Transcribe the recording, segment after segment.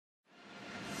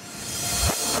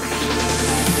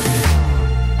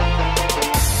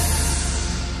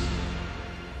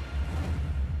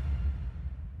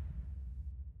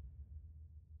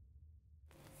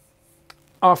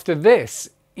After this,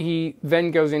 he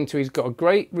then goes into, he's got a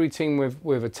great routine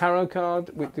with a tarot card,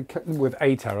 with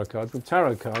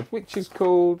tarot card, which is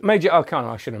called Major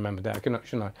Arcanum. I should remember that,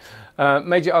 shouldn't I?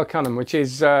 Major Arcanum, which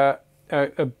is a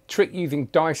trick using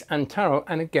dice and tarot.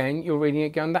 And again, you're reading it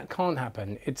going, that can't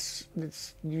happen. It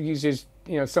uses,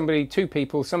 somebody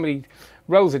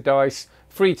rolls a dice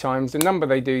 3 times. The number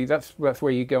they do, that's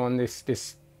where you go on this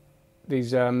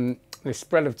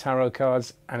spread of tarot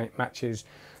cards, and it matches.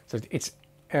 So it's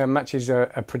matches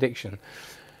a prediction.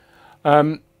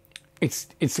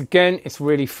 It's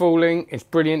really fooling. It's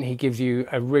brilliant. He gives you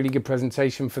a really good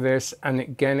presentation for this, and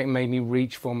again, it made me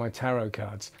reach for my tarot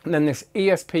cards. And then this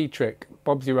ESP trick,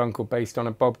 Bob's Your Uncle, based on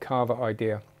a Bob Carver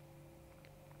idea.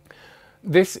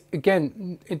 This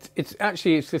again,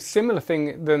 it's a similar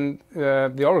thing than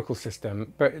the Oracle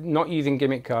system, but not using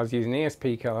gimmick cards, using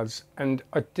ESP cards. And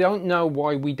I don't know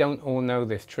why we don't all know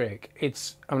this trick.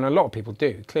 A lot of people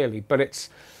do, clearly, but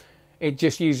it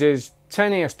just uses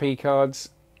 10 ESP cards,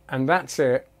 and that's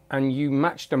it. And you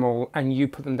match them all, and you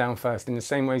put them down first in the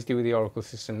same way as you do with the Oracle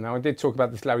system. Now, I did talk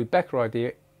about this Larry Becker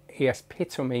idea,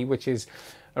 ESPitomy, which is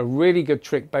a really good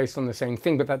trick based on the same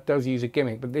thing, but that does use a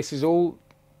gimmick. But this is all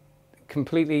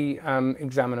completely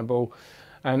examinable,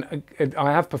 and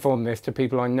I have performed this to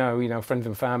people I know, friends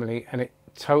and family, and it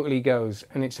totally goes.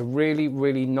 And it's a really,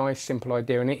 really nice, simple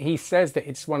idea. And he says that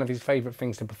it's one of his favourite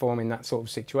things to perform in that sort of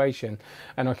situation,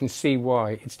 and I can see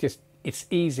why. It's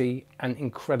easy and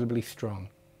incredibly strong.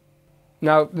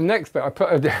 Now, the next bit, I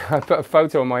put a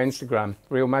photo on my Instagram,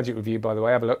 Real Magic Review, by the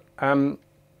way. Have a look. And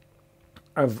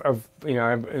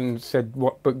said,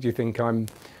 what book do you think I'm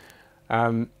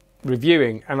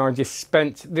reviewing? And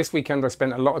this weekend I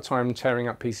spent a lot of time tearing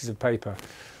up pieces of paper.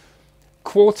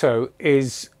 Quarto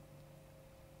is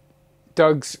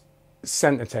Doug's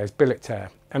centre tears, billet tear,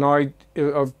 and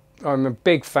I'm a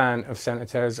big fan of centre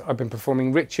tears. I've been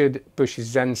performing Richard Bush's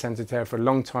Zen centre tear for a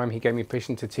long time. He gave me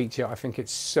permission to teach it. I think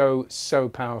it's so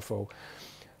powerful.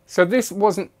 So this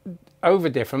wasn't over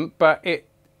different, but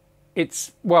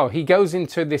he goes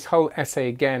into this whole essay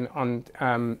again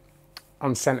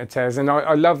on centre tears, and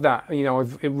I love that.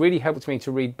 It really helped me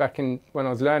to read when I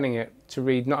was learning it, to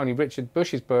read not only Richard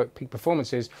Bush's book Peak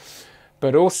Performances,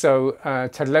 but also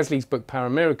Ted Leslie's book Power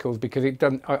Miracles, because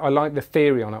I like the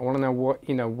theory on it. I want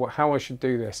to know how I should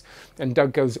do this. And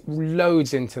Doug goes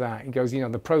loads into that. He goes,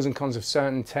 the pros and cons of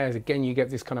certain tears. Again, you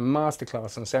get this kind of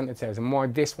masterclass on centre tears, and why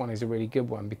this one is a really good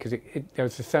one, because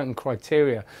there's a certain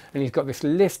criteria, and he's got this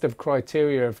list of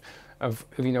criteria of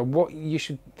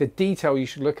the detail you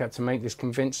should look at to make this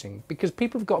convincing, because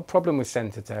people have got a problem with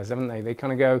centre tears, haven't they? They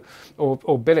kind of go,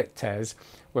 or billet tears,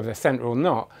 whether they're centre or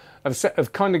not,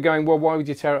 of kind of going, well, why would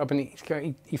you tear it up?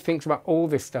 And he thinks about all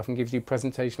this stuff and gives you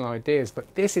presentational ideas.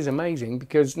 But this is amazing,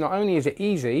 because not only is it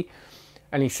easy,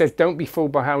 and he says, don't be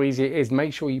fooled by how easy it is.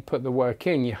 Make sure you put the work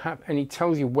in. And he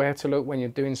tells you where to look when you're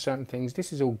doing certain things.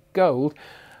 This is all gold,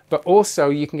 but also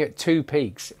you can get 2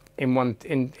 peaks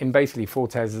in basically 4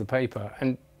 tears of the paper,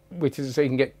 and which is so you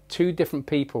can get 2 different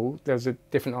people. There's a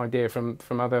different idea from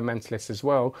other mentalists as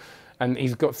well, and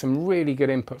he's got some really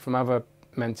good input from other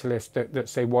mentalists that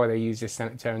say why they use this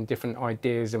centre tear and different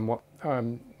ideas and what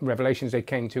revelations they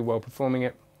came to while performing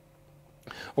it,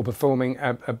 or performing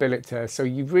a billet tear. So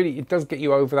it does get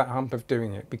you over that hump of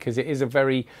doing it, because it is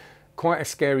quite a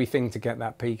scary thing to get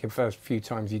that peak the first few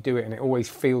times you do it, and it always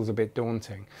feels a bit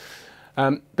daunting.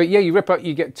 But yeah, you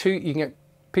can get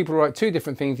people write 2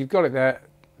 different things. You've got it there.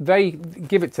 They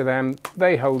give it to them.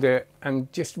 They hold it,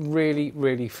 and just really,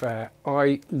 really fair.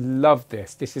 I love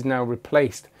this. This has now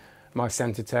replaced my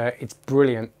centre tear. It's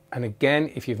brilliant. And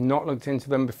again, if you've not looked into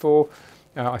them before,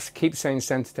 I keep saying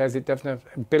centre tears. It doesn't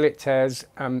have billet tears.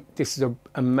 This is an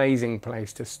amazing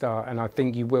place to start, and I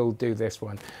think you will do this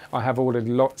one. I have ordered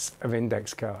lots of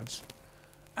index cards.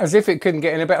 As if it couldn't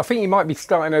get any better. I think you might be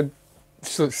starting to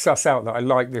sort of suss out that I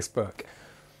like this book.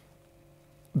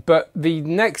 But the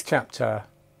next chapter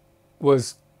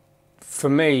was, for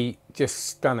me, just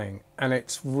stunning, and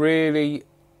it's really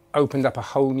opened up a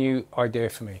whole new idea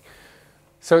for me.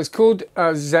 So it's called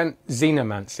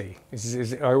Xenomancy.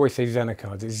 I always say Xena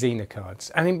cards, it's Xena cards.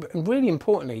 And really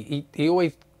importantly, he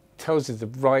always tells us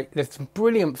there's some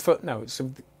brilliant footnotes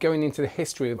of going into the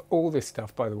history of all this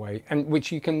stuff, by the way, and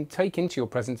which you can take into your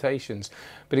presentations.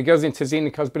 But he goes into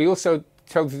Xena cards, but he also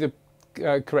tells you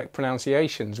the correct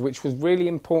pronunciations, which was really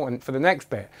important for the next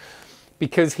bit,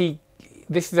 because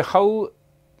this is a whole,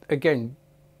 again,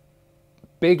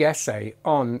 big essay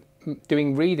on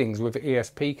doing readings with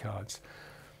ESP cards.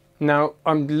 Now,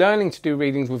 I'm learning to do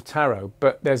readings with tarot,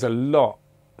 but there's a lot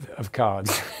of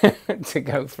cards to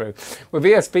go through. With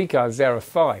ESP cards, there are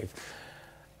 5.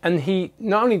 And he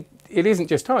it isn't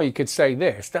just, oh, you could say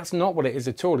this. That's not what it is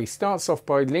at all. He starts off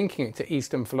by linking it to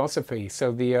Eastern philosophy.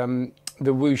 So the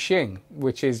Wu Xing,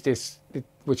 which is this,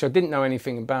 which I didn't know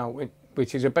anything about,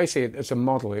 which is basically it's a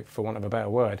model, for want of a better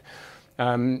word,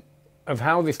 of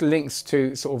how this links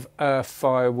to sort of earth,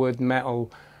 fire, wood,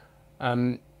 metal.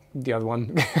 The other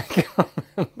one,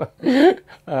 did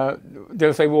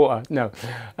I say water? No.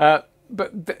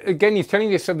 But again, he's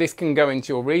telling you so this can go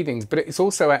into your readings, but it's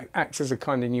also acts as a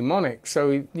kind of mnemonic.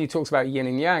 So he talks about yin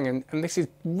and yang, and this is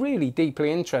really deeply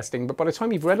interesting. But by the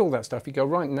time you've read all that stuff, you go,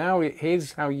 right, now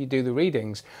here's how you do the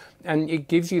readings. And it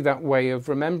gives you that way of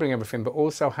remembering everything, but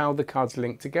also how the cards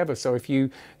link together. So if you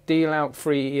deal out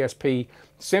 3 ESP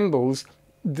symbols,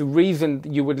 the reason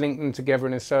you would link them together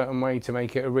in a certain way to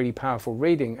make it a really powerful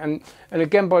reading. And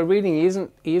again, by reading,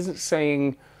 he isn't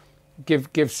saying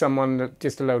give someone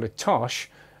just a load of tosh.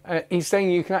 He's saying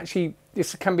you can actually,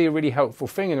 this can be a really helpful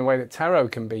thing in a way that tarot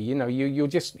can be. You know,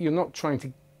 you're not trying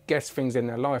to guess things in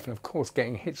their life, and of course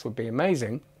getting hits would be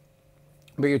amazing,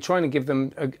 but you're trying to give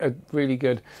them a really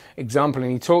good example.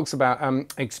 And he talks about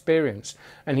experience,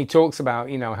 and he talks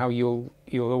about, you know, how you'll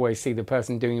always see the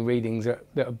person doing readings that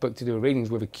are booked to do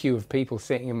readings with a queue of people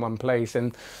sitting in one place,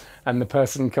 and the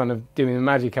person kind of doing the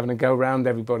magic, having to go around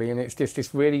everybody, and it's just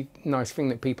this really nice thing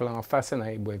that people are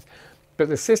fascinated with. But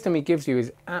the system he gives you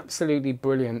is absolutely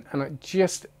brilliant, and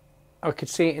I could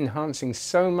see it enhancing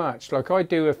so much. Like I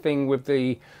do a thing with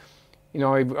the, you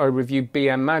know, I review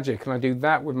BM Magic, and I do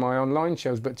that with my online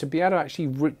shows, but to be able to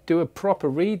actually do a proper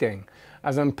reading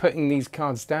as I'm putting these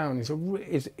cards down is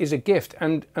a gift.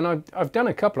 And I've done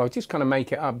a couple. I just kind of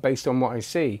make it up based on what I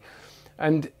see,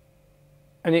 and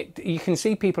you can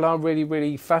see people are really,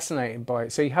 really fascinated by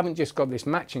it. So you haven't just got this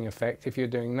matching effect if you're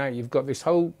doing that. You've got this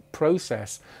whole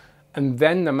process, and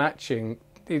then the matching,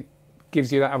 it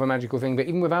gives you that other magical thing. But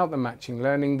even without the matching,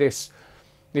 learning this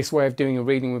way of doing a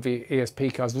reading with the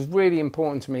ESP cards was really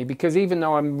important to me, because even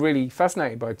though I'm really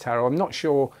fascinated by tarot, I'm not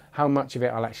sure how much of it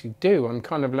I'll actually do. I'm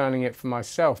kind of learning it for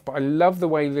myself, but I love the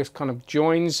way this kind of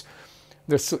joins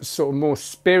the sort of more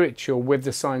spiritual with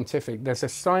the scientific. There's a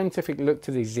scientific look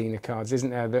to these Xena cards,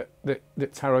 isn't there,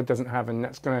 that tarot doesn't have, and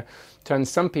that's going to turn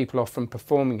some people off from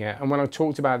performing it. And when I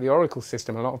talked about the oracle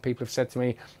system, a lot of people have said to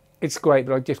me, it's great,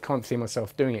 but I just can't see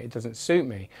myself doing it. It doesn't suit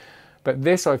me. But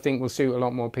this, I think, will suit a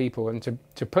lot more people. And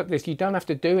to put this, you don't have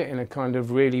to do it in a kind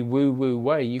of really woo-woo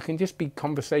way. You can just be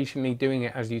conversationally doing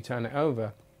it as you turn it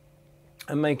over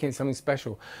and making it something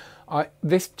special.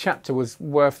 This chapter was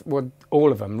worth, well,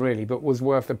 all of them really, but was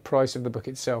worth the price of the book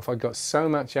itself. I got so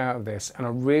much out of this, and I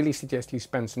really suggest you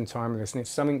spend some time with this. And it's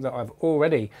something that I've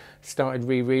already started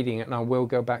rereading, and I will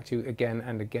go back to again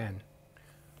and again.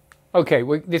 Okay,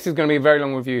 well, this is going to be a very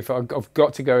long review, so I've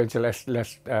got to go into less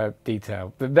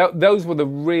detail. Those were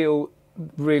the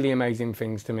really amazing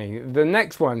things to me. The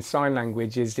next one, sign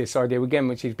language, is this idea, again,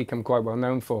 which he's become quite well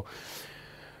known for.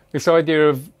 This idea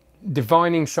of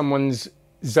divining someone's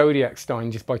zodiac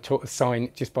sign just by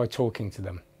talking to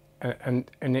them. And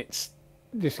it's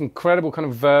this incredible kind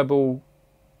of verbal,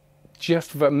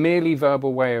 merely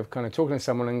verbal way of kind of talking to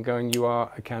someone and going, you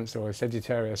are a Cancer or a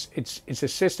Sagittarius. It's a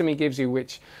system he gives you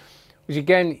which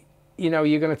again, you know,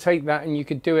 you're going to take that and you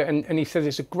could do it. And he says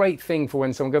it's a great thing for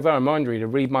when someone goes, oh, a mind reader,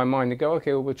 read my mind. They go,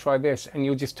 okay, well, we'll try this. And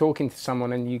you're just talking to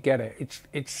someone and you get it.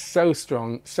 It's so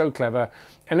strong, so clever.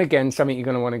 And again, something you're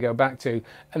going to want to go back to.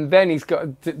 And then he's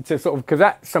got to sort of, because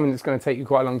that's something that's going to take you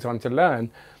quite a long time to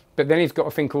learn. But then he's got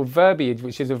a thing called verbiage,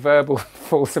 which is a verbal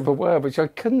force of a word, which I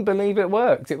couldn't believe it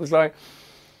worked. It was like,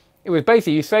 it was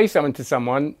basically you say something to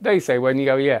someone, they say when you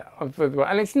go, yeah.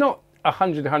 And it's not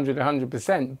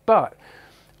 100%, but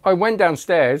I went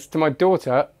downstairs to my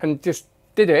daughter and just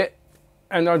did it,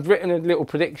 and I'd written a little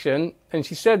prediction, and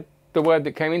she said the word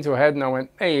that came into her head, and I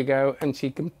went, there you go, and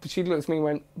she looked at me and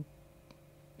went,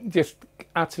 just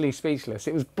utterly speechless.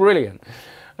 It was brilliant.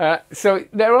 So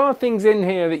there are things in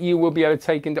here that you will be able to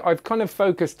take into. I've kind of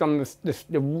focused on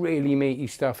the really meaty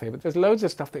stuff here, but there's loads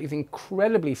of stuff that is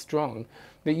incredibly strong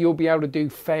that you'll be able to do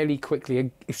fairly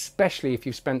quickly, especially if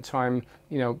you've spent time,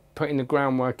 you know, putting the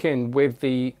groundwork in with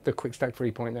the Quick Stack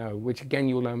 3.0, which again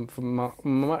you'll learn from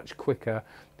much quicker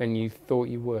than you thought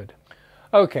you would.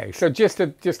 Okay, so just to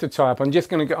tie up, I'm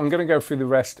going to go through the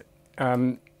rest.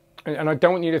 And I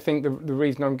don't want you to think the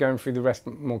reason I'm going through the rest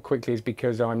more quickly is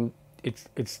because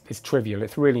it's trivial.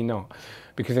 It's really not,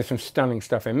 because there's some stunning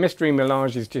stuff in Mystery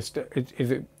Millage. Is just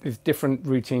is different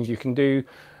routines you can do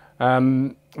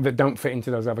that don't fit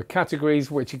into those other categories.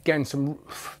 Which again,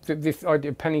 this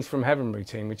idea of Pennies from Heaven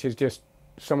routine, which is just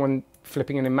someone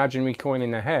flipping an imaginary coin in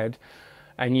their head,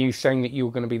 and you saying that you're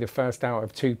going to be the first out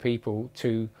of 2 people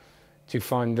to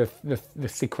find the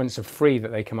sequence of 3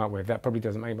 that they come up with. That probably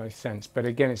doesn't make much sense. But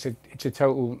again, it's a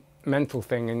total mental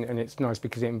thing, and it's nice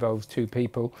because it involves 2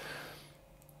 people.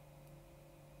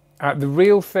 The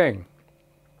real thing,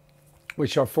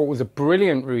 which I thought was a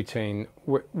brilliant routine,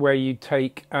 where you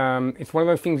take, it's one of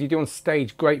those things you do on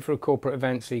stage, great for a corporate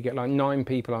event, so you get like 9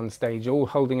 people on stage, all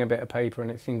holding a bit of paper,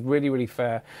 and it seems really, really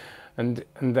fair, and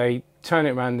they turn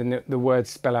it around and the words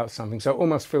spell out something, so it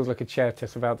almost feels like a chair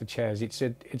test without the chairs. It's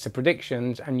a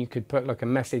predictions, and you could put like a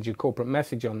message, a corporate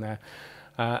message on there,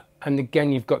 and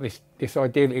again, you've got this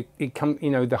idea that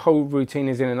the whole routine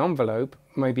is in an envelope,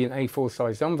 maybe an A4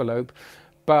 sized envelope,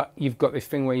 but you've got this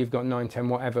thing where you've got 9, 10,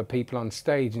 whatever people on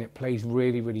stage, and it plays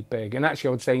really, really big. And actually,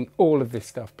 I would say all of this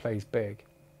stuff plays big.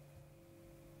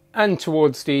 And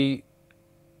towards the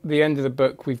end of the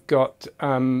book, we've got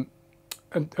a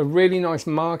really nice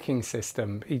marking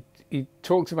system. He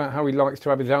talks about how he likes to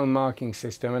have his own marking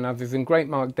system, and there's some great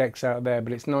mark decks out there,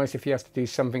 but it's nice if he has to do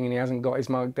something and he hasn't got his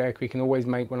mark deck, he can always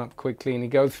make one up quickly, and he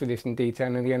goes through this in detail,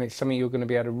 and again, it's something you're going to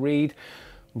be able to read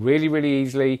really, really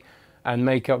easily and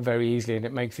make up very easily, and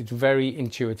it very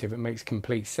intuitive, it makes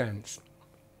complete sense.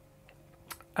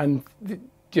 And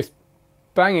just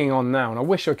banging on now, and I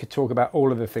wish I could talk about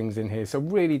all of the things in here, so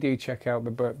really do check out the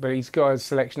book, but he's got a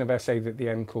selection of essays at the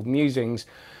end called Musings,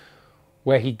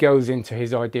 where he goes into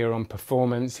his idea on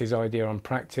performance, his idea on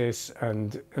practice,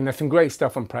 and there's some great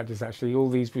stuff on practice actually. All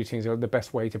these routines are the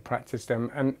best way to practice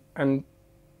them, and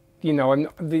you know, and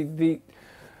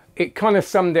it kind of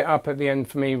summed it up at the end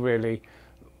for me really,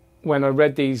 when I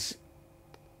read these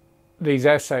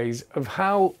essays of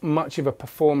how much of a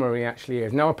performer he actually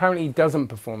is. Now, apparently he doesn't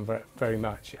perform very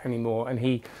much anymore, and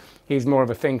he's more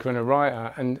of a thinker and a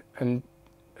writer, and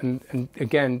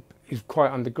again, he's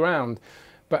quite underground,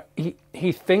 but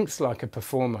he thinks like a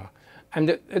performer,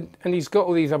 and he's got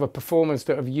all these other performers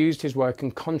that have used his work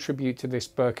and contribute to this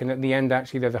book, and at the end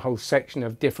actually there's a whole section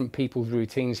of different people's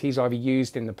routines he's either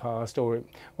used in the past or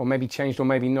maybe changed or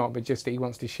maybe not, but just that he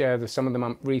wants to share some of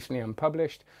them recently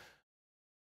unpublished.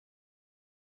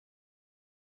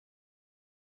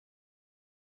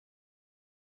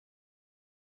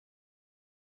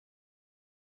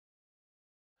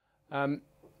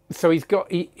 So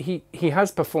he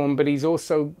has performed, but he's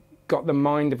also got the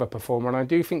mind of a performer, and I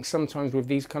do think sometimes with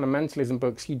these kind of mentalism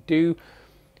books you do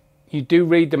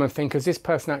read them and think, has this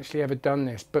person actually ever done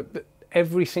this? But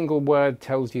every single word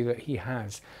tells you that he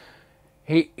has.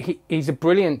 He's a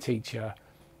brilliant teacher.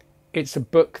 It's a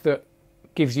book that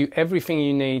gives you everything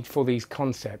you need for these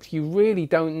concepts. You really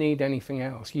don't need anything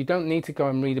else. You don't need to go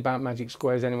and read about magic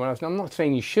squares anywhere else. Now, I'm not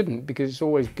saying you shouldn't, because it's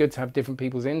always good to have different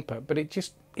people's input, but it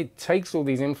takes all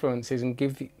these influences and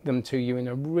gives them to you in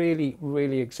a really,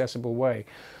 really accessible way.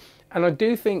 And I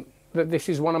do think that this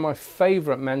is one of my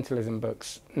favourite mentalism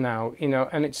books now, you know,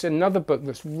 and it's another book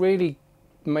that's really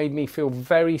made me feel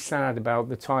very sad about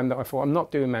the time that I thought, I'm not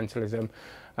doing mentalism,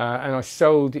 and I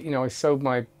sold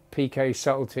my PK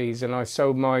subtleties, and I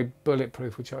sold my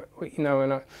bulletproof, which and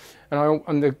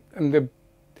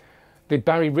the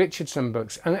Barry Richardson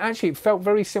books, and actually it felt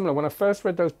very similar when I first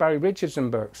read those Barry Richardson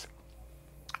books.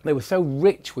 They were so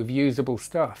rich with usable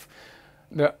stuff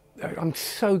that I'm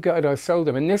so gutted I sold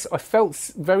them. And this, I felt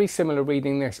very similar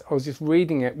reading this. I was just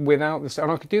reading it without the stuff,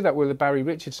 and I could do that with the Barry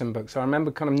Richardson books. So I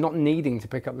remember kind of not needing to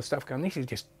pick up the stuff, going, this is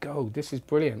just gold, this is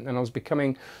brilliant. And I was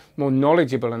becoming more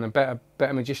knowledgeable and a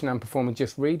better magician and performer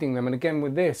just reading them. And again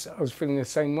with this, I was feeling the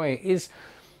same way.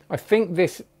 I think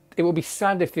it will be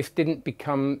sad if this didn't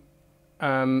become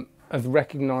as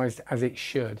recognised as it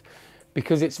should,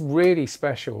 because it's really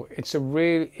special.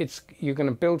 You're going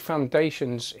to build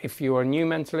foundations if you're a new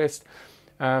mentalist,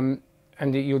 and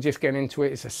you'll just get into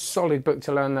it. It's a solid book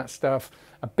to learn that stuff,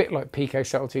 a bit like PK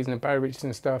Subtleties and the Barry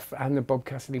Richardson stuff and the Bob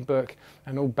Cassidy book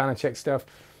and all Banachek stuff.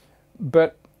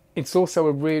 But it's also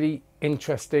a really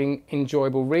interesting,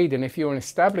 enjoyable read. And if you're an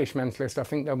established mentalist, I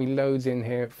think there'll be loads in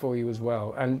here for you as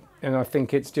well. And I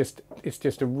think it's just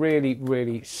a really,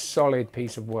 really solid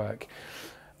piece of work.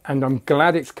 And I'm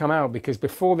glad it's come out, because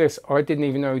before this I didn't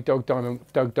even know who Doug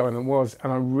Dyment was,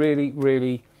 and I'm really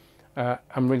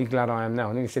glad I am now.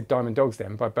 I nearly said Diamond Dogs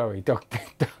then by Bowie. Doug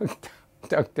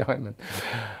Dyment.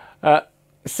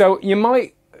 So you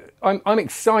might. I'm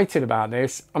excited about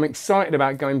this. I'm excited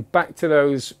about going back to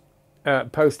those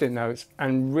post-it notes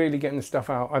and really getting the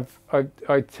stuff out.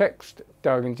 I text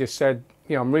Doug and just said,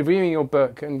 you know, I'm reviewing your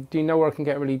book, and do you know where I can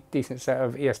get a really decent set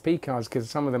of ESP cards, because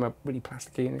some of them are really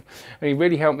plasticky, and he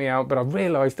really helped me out. But I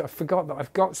realised that I forgot that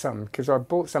I've got some, because I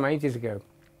bought some ages ago,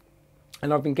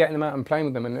 And I've been getting them out and playing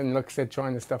with them, and like I said,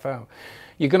 trying this stuff out.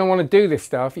 You're going to want to do this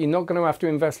stuff. You're not going to have to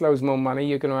invest loads more money.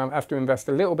 You're going to have to invest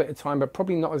a little bit of time, but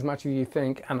probably not as much as you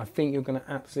think. And I think you're going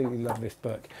to absolutely love this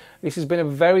book. This has been a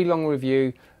very long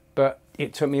review, but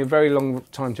it took me a very long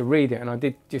time to read it, and I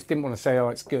just didn't want to say, oh,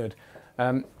 it's good.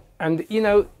 And you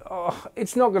know,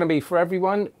 it's not going to be for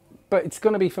everyone, but it's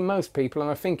going to be for most people,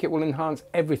 and I think it will enhance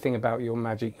everything about your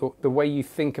magic, the way you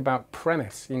think about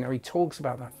premise. You know, he talks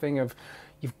about that thing of,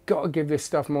 you've got to give this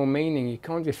stuff more meaning. You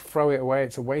can't just throw it away.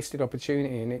 It's a wasted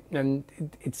opportunity, and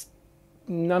it's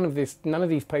none of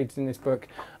these pages in this book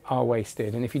are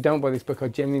wasted. And if you don't buy this book, I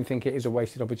genuinely think it is a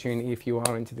wasted opportunity if you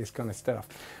are into this kind of stuff.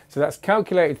 So that's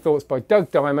Calculated Thoughts by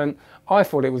Doug Dyment. I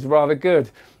thought it was rather good.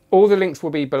 All the links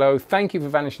will be below. Thank you for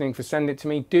Vanishing Ink for sending it to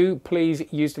me. Do please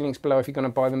use the links below if you're going to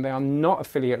buy them. They are not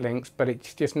affiliate links, but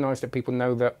it's just nice that people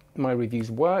know that my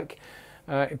reviews work.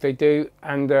 If they do,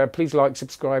 and please like,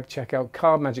 subscribe, check out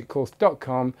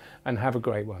cardmagiccourse.com, and have a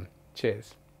great one.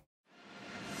 Cheers.